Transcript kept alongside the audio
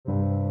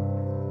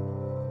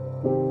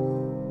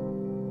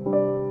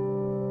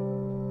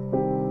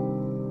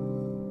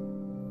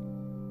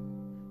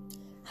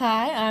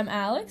Hi, I'm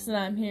Alex, and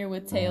I'm here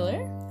with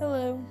Taylor.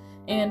 Hello.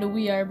 And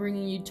we are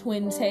bringing you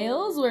Twin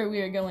Tales, where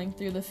we are going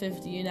through the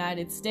 50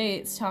 United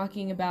States,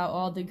 talking about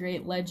all the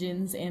great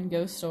legends and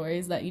ghost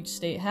stories that each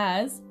state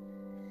has.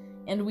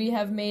 And we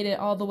have made it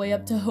all the way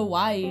up to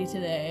Hawaii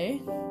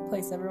today.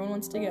 Place everyone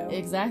wants to go.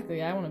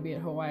 Exactly, I want to be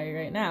at Hawaii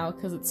right now,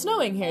 because it's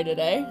snowing here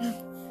today.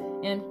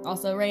 And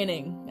also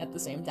raining at the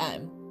same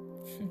time.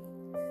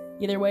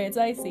 Either way, it's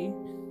icy.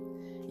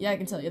 Yeah, I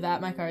can tell you that.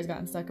 My car's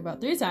gotten stuck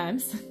about 3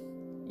 times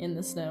in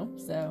the snow,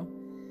 so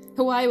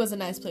Hawaii was a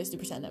nice place to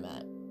pretend I'm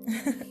at.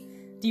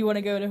 Do you want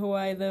to go to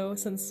Hawaii, though,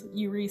 since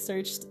you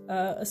researched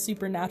a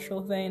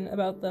supernatural thing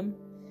about them?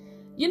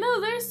 You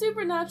know, their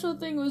supernatural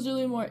thing was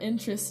really more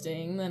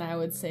interesting than I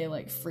would say,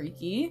 like,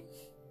 freaky.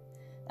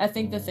 I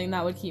think the thing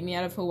that would keep me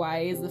out of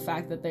Hawaii is the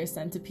fact that their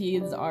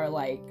centipedes are,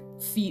 like,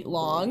 feet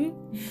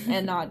long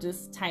and not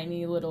just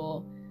tiny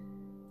little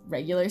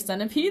regular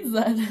centipedes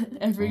that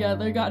every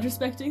other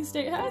God-respecting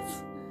state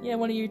has. Yeah,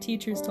 one of your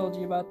teachers told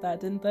you about that,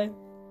 didn't they?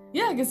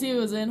 Yeah, because he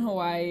was in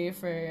Hawaii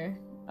for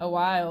a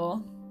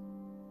while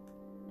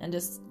and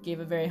just gave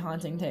a very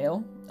haunting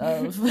tale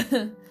of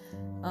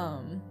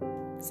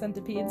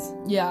centipedes.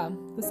 Yeah.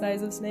 The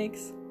size of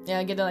snakes.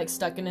 Yeah, get it like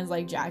stuck in his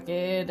like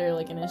jacket or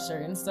like in his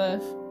shirt and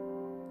stuff.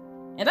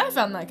 And I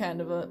found that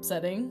kind of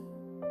upsetting.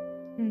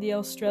 The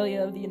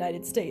Australia of the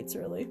United States,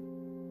 really.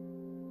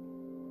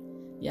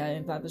 Yeah,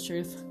 ain't that the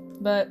truth?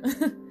 But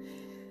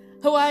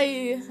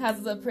Hawaii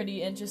has a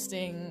pretty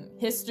interesting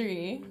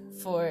history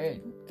for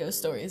ghost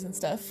stories and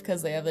stuff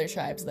because they have their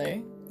tribes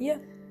there. Yeah.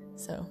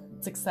 So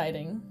it's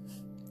exciting.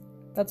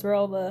 That's where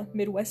all the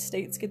Midwest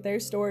states get their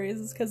stories,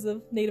 is because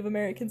of Native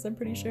Americans, I'm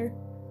pretty sure.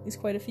 There's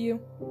quite a few.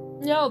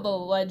 Yeah, all the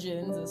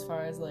legends as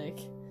far as like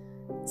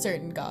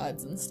certain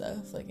gods and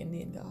stuff, like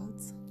Indian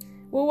gods.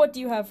 Well, what do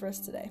you have for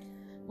us today?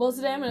 Well,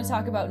 today I'm going to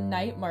talk about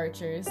night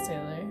marchers,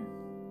 Taylor.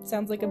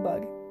 Sounds like a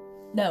bug.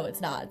 No,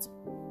 it's not.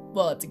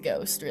 Well, it's a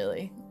ghost,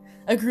 really.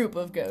 A group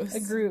of ghosts. A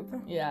group.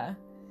 Yeah.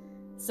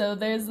 So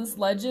there's this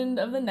legend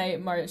of the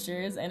night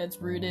marchers, and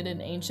it's rooted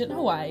in ancient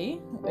Hawaii,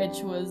 which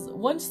was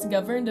once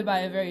governed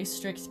by a very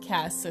strict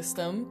caste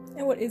system.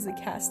 And what is a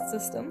caste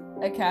system?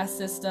 A caste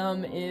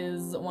system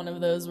is one of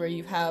those where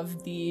you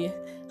have the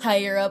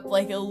higher up,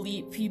 like,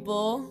 elite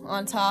people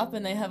on top,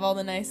 and they have all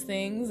the nice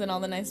things and all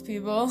the nice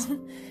people.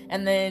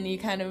 And then you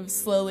kind of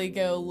slowly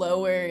go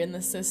lower in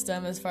the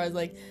system as far as,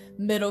 like,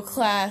 middle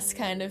class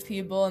kind of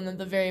people, and then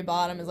the very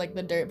bottom is, like,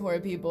 the dirt poor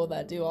people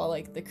that do all,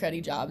 like, the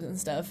cruddy jobs and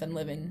stuff and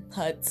live in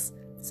huts.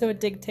 So it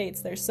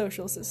dictates their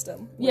social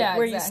system. Yeah,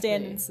 where exactly. you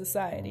stand in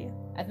society.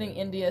 I think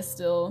India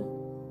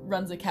still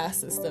runs a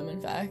caste system,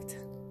 in fact.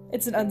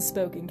 It's an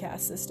unspoken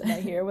caste system,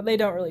 I hear. Well, they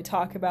don't really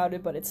talk about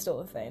it, but it's still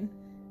a thing.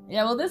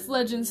 Yeah, well, this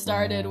legend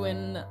started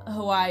when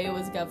Hawaii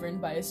was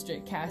governed by a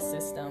strict caste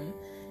system.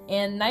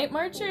 And night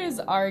marchers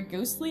are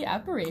ghostly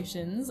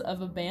apparitions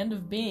of a band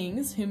of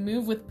beings who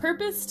move with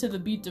purpose to the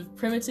beat of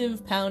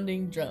primitive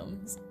pounding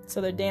drums.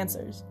 So they're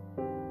dancers.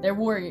 They're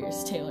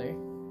warriors, Taylor.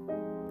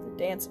 They're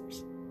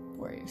dancers.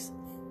 Warriors.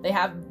 They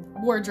have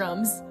war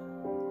drums,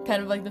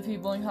 kind of like the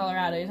people in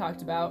Colorado you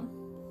talked about.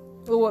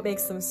 Well, what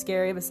makes them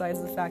scary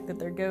besides the fact that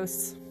they're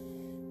ghosts?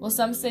 Well,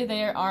 some say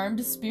they are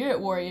armed spirit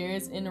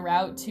warriors en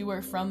route to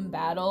or from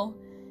battle,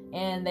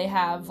 and they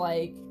have,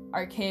 like,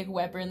 archaic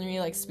weaponry,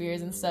 like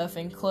spears and stuff,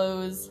 and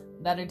clothes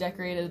that are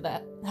decorated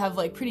that have,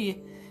 like,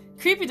 pretty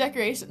creepy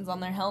decorations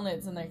on their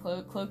helmets and their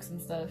cloaks and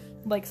stuff.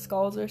 Like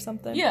skulls or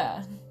something?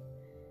 Yeah.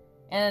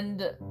 And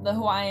the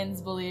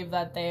Hawaiians believe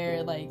that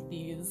they're, like,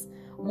 these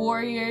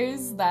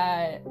warriors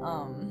that,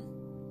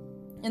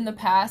 in the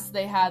past,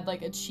 they had,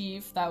 like, a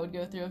chief that would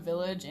go through a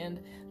village, and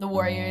the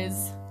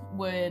warriors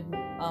would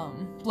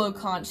blow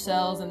conch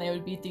shells, and they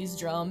would beat these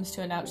drums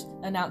to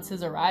announce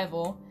his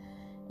arrival.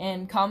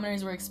 And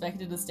commoners were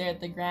expected to stare at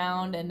the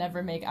ground and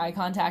never make eye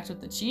contact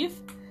with the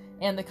chief,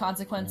 and the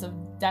consequence of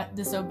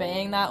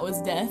disobeying that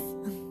was death.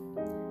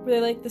 Were they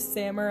like the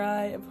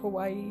samurai of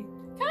Hawaii?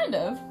 Kind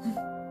of.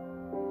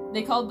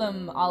 They called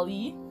them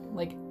Ali,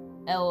 like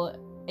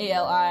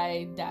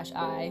Al-I-I.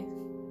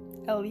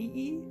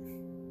 L-E-E?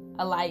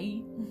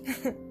 Alai.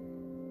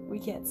 We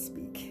can't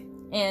speak.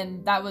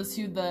 And that was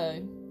who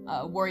the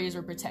warriors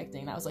were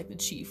protecting. That was like the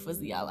chief, was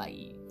the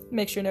Alai.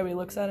 Make sure nobody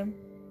looks at him.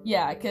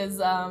 Yeah,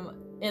 because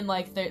in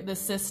like the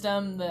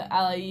system, the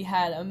Alai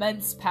had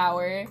immense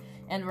power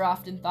and were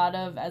often thought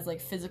of as like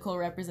physical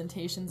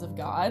representations of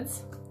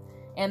gods.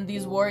 And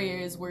these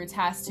warriors were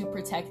tasked to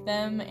protect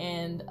them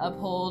and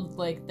uphold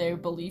like their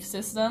belief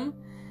system.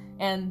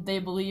 And they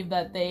believed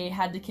that they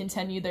had to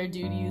continue their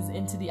duties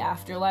into the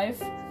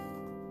afterlife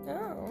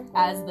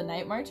as the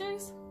night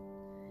marchers.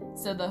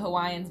 So the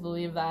Hawaiians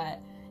believe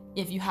that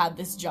if you had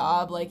this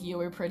job, like, you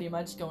were pretty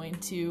much going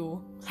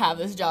to have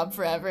this job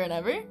forever and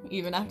ever,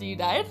 even after you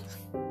died.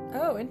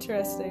 Oh,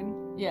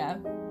 interesting. Yeah.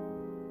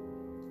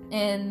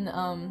 And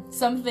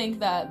some think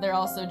that they're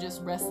also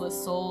just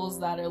restless souls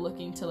that are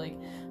looking to like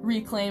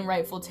reclaim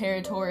rightful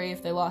territory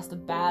if they lost a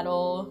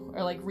battle,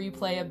 or like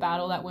replay a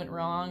battle that went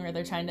wrong, or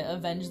they're trying to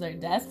avenge their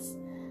deaths.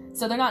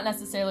 So they're not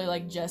necessarily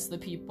like just the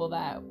people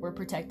that were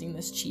protecting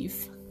this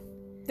chief.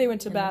 They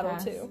went to battle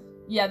too.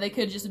 Yeah, they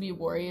could just be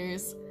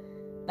warriors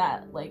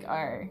that like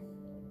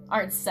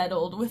aren't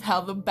settled with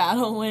how the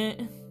battle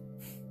went.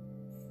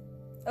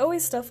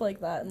 Always stuff like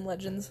that in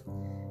legends.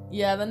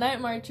 Yeah, the night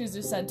marchers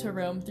are said to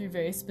roam through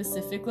very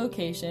specific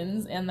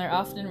locations, and they're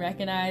often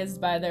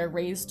recognized by their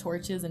raised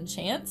torches and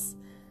chants.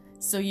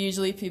 So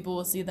usually people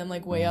will see them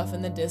like way off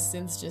in the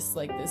distance, just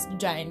like this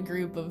giant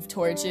group of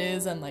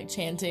torches and like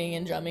chanting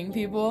and drumming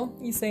people.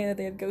 You saying that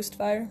they have ghost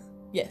fire?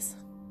 Yes.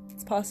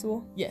 It's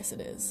possible? Yes, it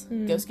is.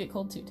 Ghosts get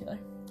cold too, Taylor.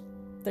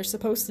 They're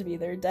supposed to be.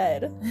 They're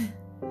dead.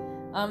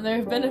 There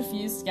have been a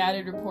few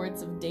scattered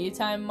reports of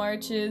daytime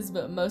marches,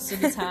 but most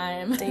of the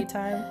time...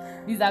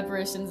 Daytime. These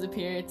apparitions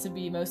appear to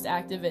be most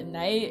active at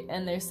night,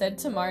 and they're said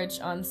to march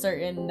on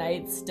certain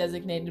nights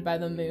designated by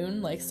the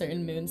moon, like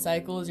certain moon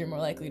cycles, you're more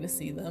likely to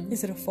see them.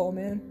 Is it a full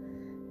moon?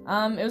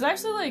 It was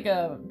actually like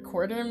a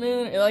quarter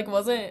moon. It like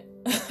wasn't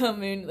a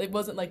moon, it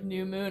wasn't like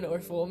new moon or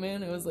full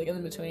moon, it was like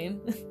in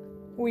between.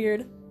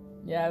 Weird.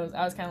 Yeah,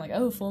 I was kind of like,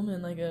 oh, full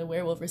moon, like a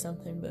werewolf or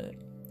something, but...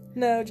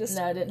 No, I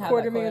didn't have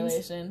quarter that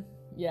correlation. Moons.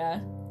 Yeah.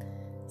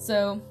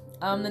 So,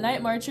 the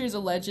night marchers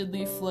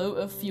allegedly float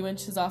a few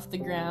inches off the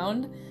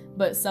ground,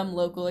 but some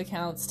local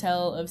accounts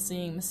tell of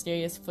seeing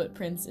mysterious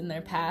footprints in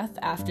their path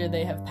after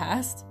they have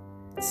passed.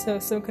 So,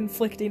 some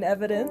conflicting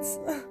evidence.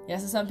 Yeah,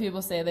 so some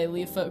people say they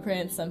leave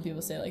footprints, some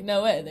people say, like,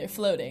 no way, they're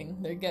floating,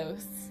 they're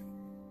ghosts.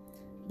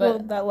 But,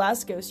 well, that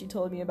last ghost you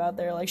told me about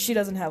there, like, she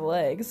doesn't have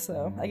legs,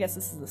 so I guess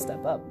this is a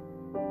step up.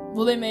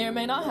 Well, they may or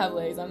may not have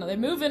legs, I don't know. They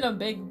move in a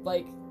big,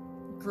 like,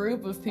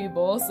 group of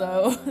people,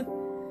 so...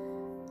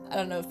 I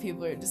don't know if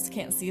people just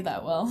can't see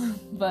that well,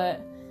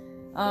 but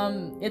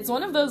it's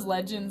one of those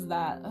legends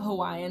that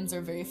Hawaiians are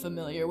very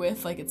familiar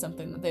with. Like, it's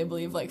something that they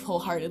believe, like,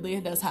 wholeheartedly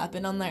it does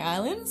happen on their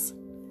islands.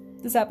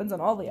 This happens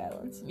on all the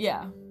islands.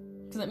 Yeah.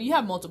 Because, I mean, you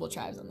have multiple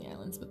tribes on the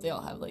islands, but they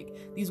all have, like,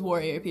 these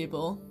warrior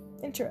people.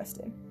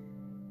 Interesting.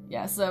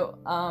 Yeah, so,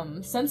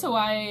 since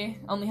Hawaii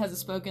only has a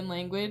spoken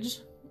language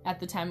at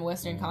the time of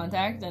Western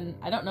contact, and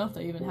I don't know if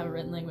they even have a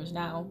written language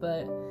now,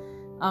 but...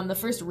 the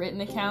first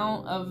written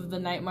account of the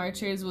night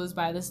marchers was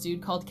by this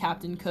dude called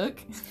Captain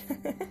Cook.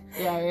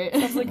 Yeah, right?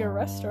 Sounds like a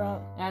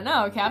restaurant. I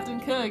know, Captain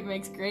Cook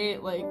makes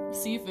great, like,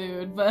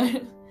 seafood,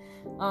 but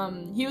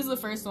he was the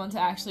first one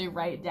to actually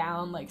write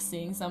down, like,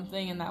 seeing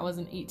something, and that was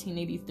in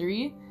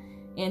 1883.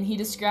 And he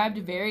described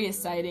various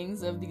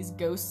sightings of these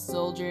ghost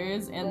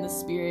soldiers and the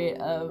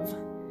spirit of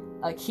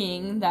a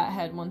king that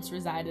had once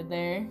resided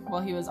there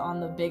while he was on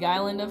the Big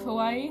Island of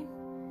Hawaii.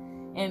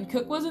 And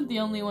Cook wasn't the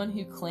only one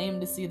who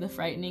claimed to see the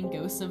frightening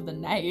ghosts of the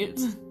night.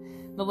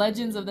 The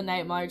legends of the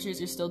night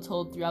marchers are still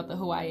told throughout the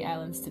Hawaii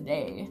Islands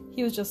today.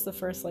 He was just the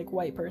first, like,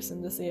 white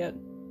person to see it.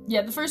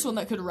 Yeah, the first one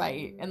that could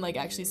write and, like,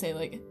 actually say,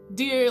 like,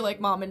 dear,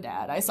 like, mom and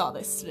dad, I saw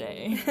this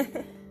today.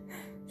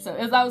 So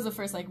that was the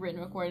first, like,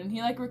 written record. And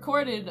he, like,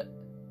 recorded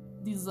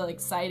these, like,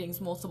 sightings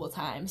multiple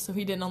times, so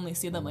he didn't only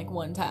see them, like,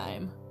 one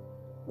time.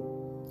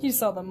 He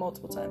saw them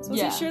multiple times.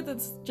 Was he sure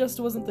that just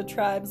wasn't the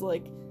tribes,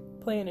 like...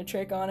 playing a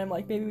trick on him,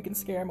 like maybe we can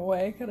scare him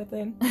away kind of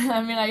thing?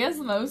 I mean, I guess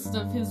most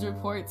of his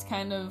reports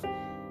kind of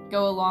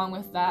go along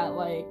with that,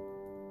 like,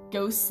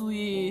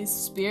 ghostly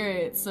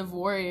spirits of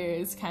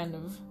warriors kind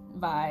of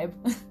vibe.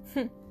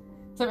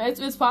 So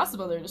it's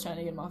possible they're just trying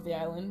to get him off the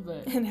island,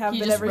 but and have he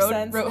been just ever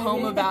since, wrote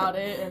home about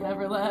it and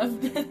never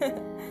left.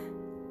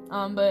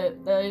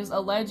 But there's a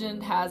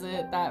legend has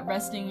it that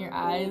resting your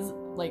eyes,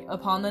 like,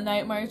 upon the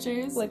night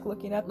marchers, like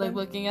looking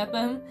at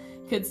them,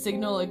 could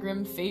signal a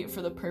grim fate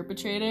for the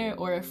perpetrator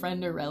or a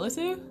friend or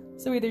relative.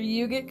 So either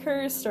you get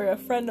cursed or a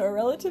friend or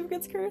relative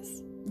gets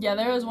cursed? Yeah,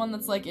 there was one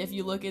that's like, if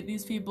you look at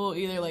these people,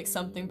 either, like,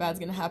 something bad's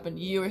gonna happen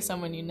to you or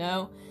someone you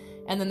know.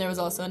 And then there was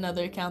also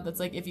another account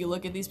that's like, if you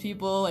look at these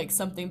people, like,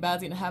 something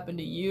bad's gonna happen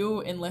to you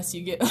unless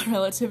you get a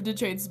relative to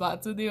trade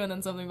spots with you, and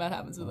then something bad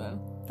happens to them.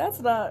 That's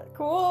not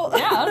cool.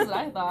 Yeah, that's what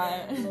I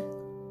thought.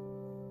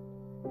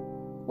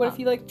 What if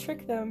you, like,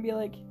 trick them and be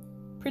like,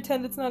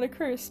 pretend it's not a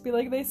curse. Be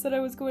like, they said I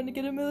was going to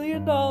get $1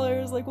 million.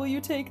 Like, will you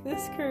take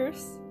this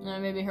curse?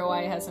 Maybe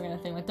Hawaii has some kind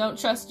of thing like, don't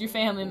trust your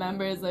family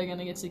members. They're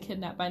gonna get you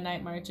kidnapped by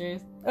night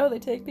marchers. Oh, they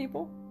take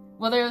people?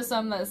 Well, there was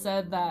some that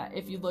said that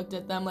if you looked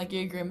at them, like,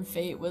 your grim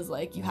fate was,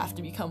 like, you have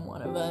to become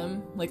one of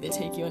them. Like, they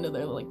take you into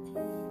their, like,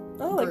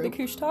 oh, group. Like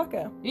the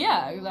Kushtaka.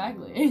 Yeah,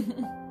 exactly.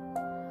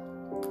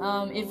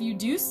 If you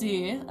do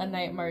see a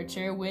night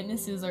marcher,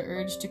 witnesses are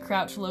urged to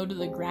crouch low to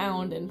the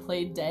ground and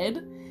play dead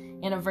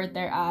and avert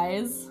their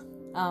eyes.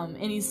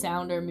 Any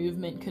sound or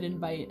movement could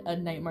invite a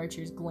night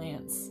marcher's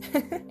glance.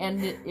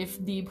 And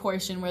if the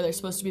portion where they're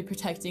supposed to be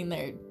protecting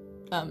their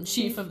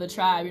chief of the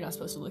tribe, you're not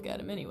supposed to look at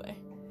him anyway.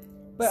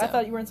 But so. I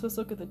thought you weren't supposed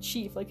to look at the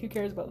chief. Like, who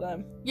cares about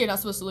them? You're not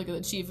supposed to look at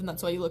the chief, and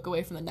that's why you look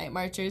away from the night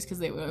marchers, because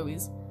they would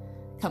always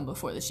come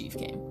before the chief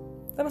came.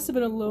 That must have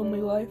been a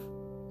lonely life.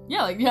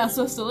 Yeah, like, you're not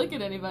supposed to look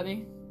at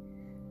anybody.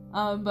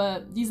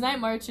 But these night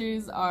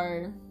marchers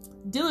are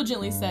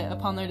diligently set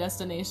upon their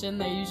destination.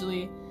 They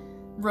usually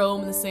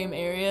roam the same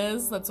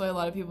areas. That's why a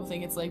lot of people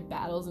think it's like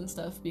battles and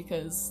stuff,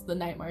 because the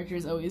night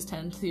marchers always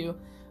tend to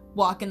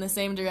walk in the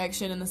same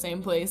direction in the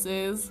same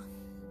places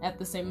at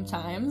the same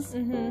times.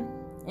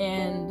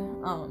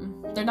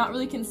 And they're not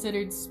really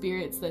considered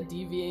spirits that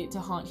deviate to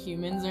haunt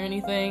humans or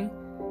anything.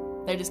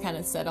 They're just kind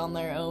of set on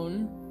their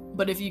own.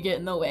 But if you get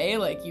in the way,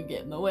 like, you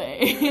get in the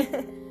way.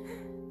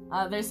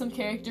 There's some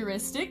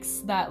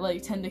characteristics that,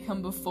 like, tend to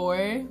come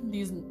before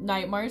these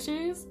night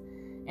marchers,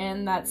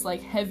 and that's,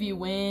 like, heavy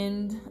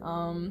wind.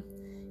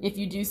 If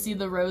you do see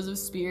the rows of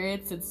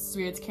spirits, it's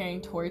spirits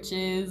carrying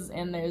torches,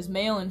 and there's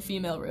male and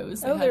female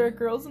rows. There are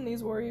girls in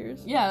these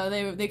warriors. Yeah,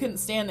 they couldn't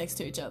stand next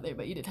to each other,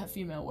 but you did have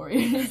female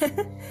warriors.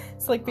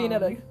 It's like being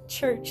at a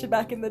church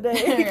back in the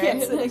day. You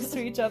can't sit next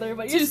to each other,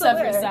 but you're two still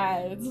separate there.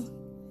 sides.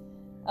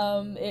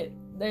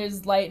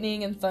 There's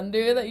lightning and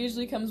thunder that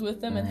usually comes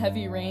with them, and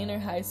heavy rain or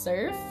high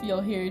surf.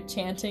 You'll hear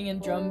chanting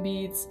and drum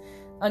beats,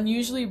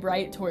 unusually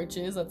bright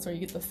torches. That's where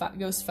you get the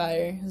ghost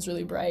fire. It's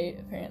really bright,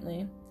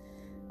 apparently.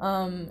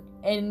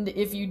 And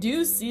if you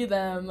do see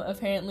them,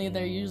 apparently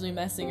they're usually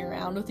messing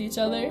around with each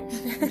other,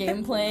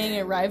 game playing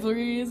and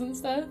rivalries and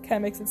stuff. Kind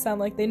of makes it sound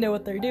like they know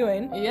what they're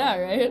doing. Yeah,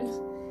 right?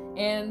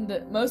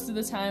 And most of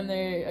the time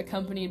they're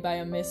accompanied by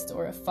a mist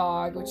or a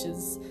fog, which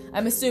is,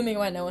 I'm assuming,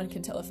 why no one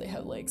can tell if they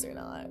have legs or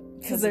not.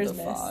 Because there's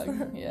the mist.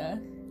 fog. Yeah.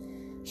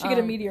 Should get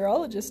a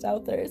meteorologist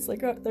out there. It's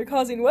like they're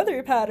causing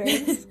weather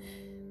patterns.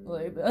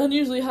 Like, the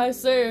unusually high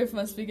surf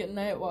must be getting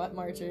night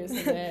marchers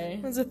today.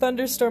 There's a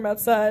thunderstorm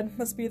outside.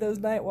 Must be those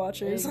night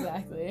watchers.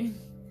 Exactly.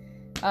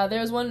 There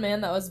was one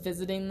man that was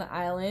visiting the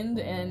island,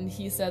 and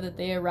he said that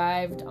they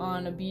arrived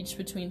on a beach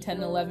between 10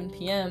 and 11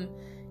 p.m.,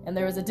 and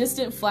there was a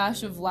distant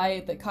flash of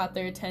light that caught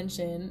their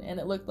attention, and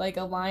it looked like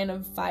a line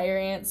of fire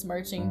ants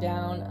marching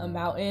down a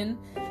mountain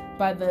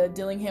by the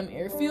Dillingham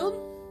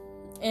airfield.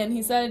 And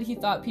he said he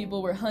thought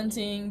people were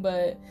hunting,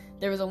 but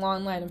there was a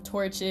long line of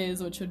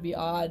torches, which would be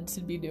odd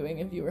to be doing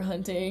if you were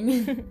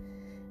hunting.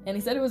 And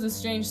he said it was a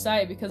strange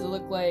sight because it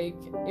looked like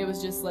it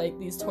was just like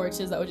these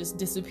torches that would just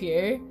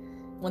disappear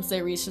once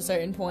they reached a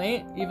certain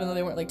point, even though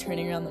they weren't like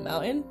turning around the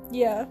mountain.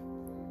 Yeah.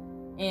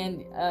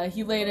 And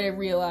he later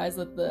realized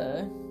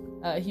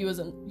that he was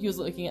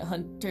looking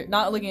at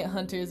not looking at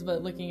hunters,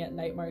 but looking at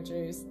night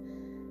marchers.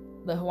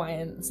 The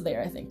Hawaiians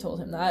there, I think, told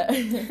him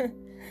that.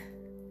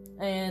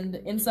 And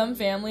in some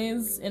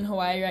families in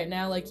Hawaii right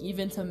now, like,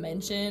 even to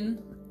mention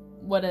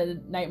what a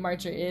night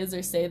marcher is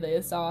or say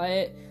they saw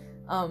it,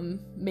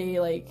 may,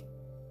 like,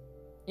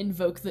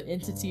 invoke the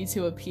entity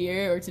to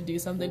appear or to do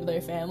something to their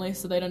family,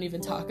 so they don't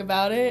even talk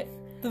about it.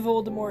 The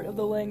Voldemort of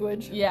the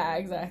language. Yeah,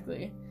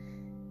 exactly.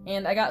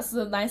 And I got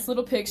some nice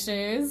little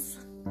pictures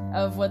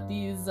of what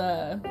these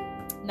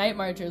night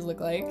marchers look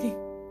like.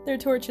 Their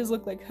torches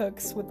look like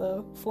hooks with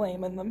a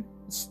flame in them.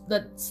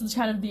 That's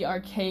kind of the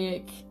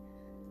archaic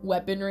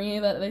weaponry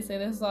that they say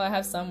they saw. I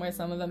have some where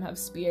some of them have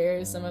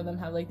spears, some of them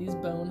have like these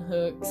bone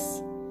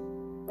hooks.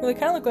 Well, they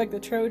kind of look like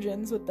the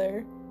Trojans with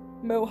their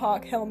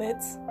mohawk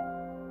helmets.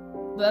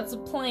 That's a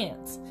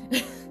plant.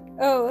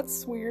 Oh,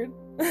 that's weird.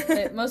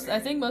 I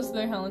think most of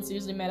their helmets are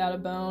usually made out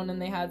of bone,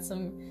 and they had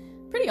some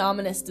pretty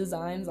ominous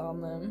designs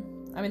on them.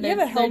 I mean,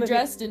 they're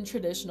dressed in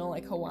traditional,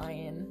 like,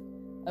 Hawaiian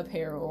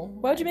apparel.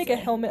 Why would you make a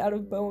helmet out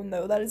of bone,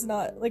 though? That is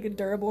not, like, a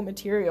durable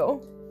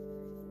material.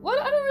 What?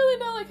 I don't really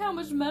know, like, how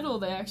much metal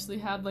they actually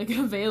had, like,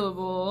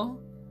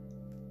 available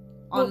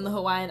on the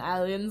Hawaiian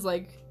Islands,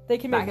 like, they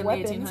can back make in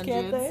weapons, the 1800s.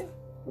 can't they?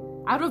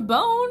 Out of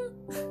bone?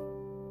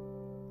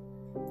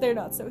 They're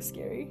not so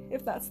scary,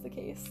 if that's the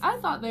case. I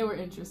thought they were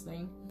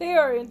interesting. They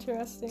are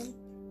interesting.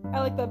 I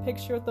like that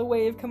picture with the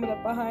wave coming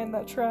up behind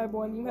that tribe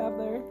one you have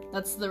there.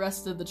 That's the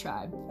rest of the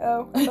tribe.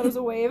 Oh, I thought it was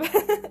a wave.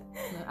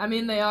 I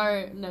mean, they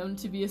are known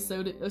to be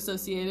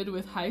associated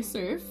with high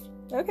surf.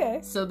 Okay.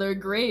 So they're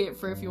great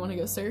for if you want to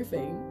go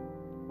surfing.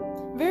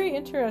 Very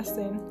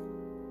interesting.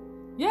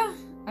 Yeah,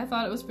 I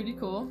thought it was pretty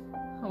cool.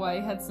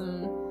 Hawaii had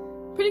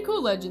some pretty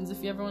cool legends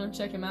if you ever want to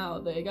check them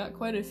out. They got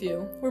quite a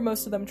few. Were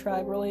most of them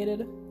tribe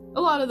related?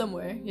 A lot of them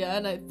were, yeah,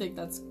 and I think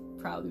that's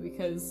probably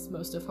because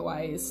most of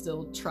Hawaii is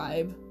still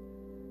tribe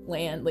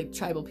land, like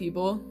tribal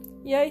people.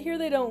 Yeah, I hear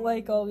they don't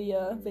like all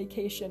the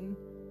vacation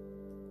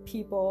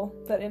people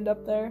that end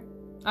up there.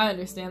 I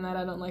understand that.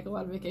 I don't like a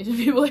lot of vacation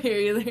people here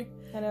either.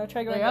 I know,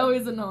 They're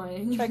always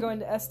annoying. Try going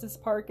to Estes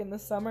Park in the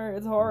summer,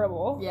 it's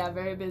horrible. Yeah,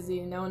 very busy.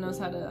 No one knows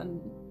how to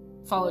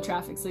follow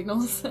traffic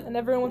signals. And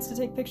everyone wants to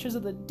take pictures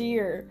of the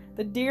deer.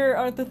 The deer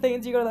aren't the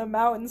things you go to the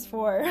mountains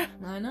for.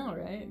 I know,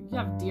 right? You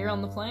have deer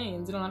on the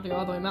plains. You don't have to go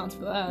all the way mountains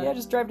for that. Yeah,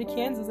 just drive to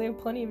Kansas. They have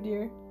plenty of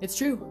deer. It's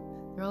true.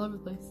 They're all over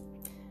the place.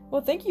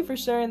 Well, thank you for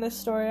sharing this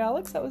story,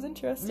 Alex. That was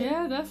interesting.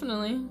 Yeah,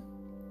 definitely.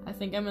 I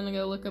think I'm gonna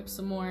go look up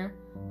some more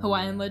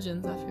Hawaiian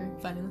legends after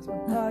finding this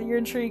one. You're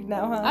intrigued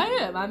now, huh? I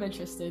am. I'm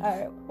interested.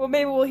 Alright. Well,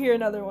 maybe we'll hear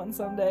another one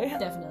someday.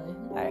 Definitely.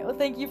 Alright, well,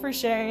 thank you for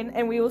sharing,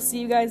 and we will see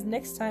you guys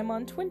next time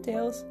on Twin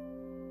Tales.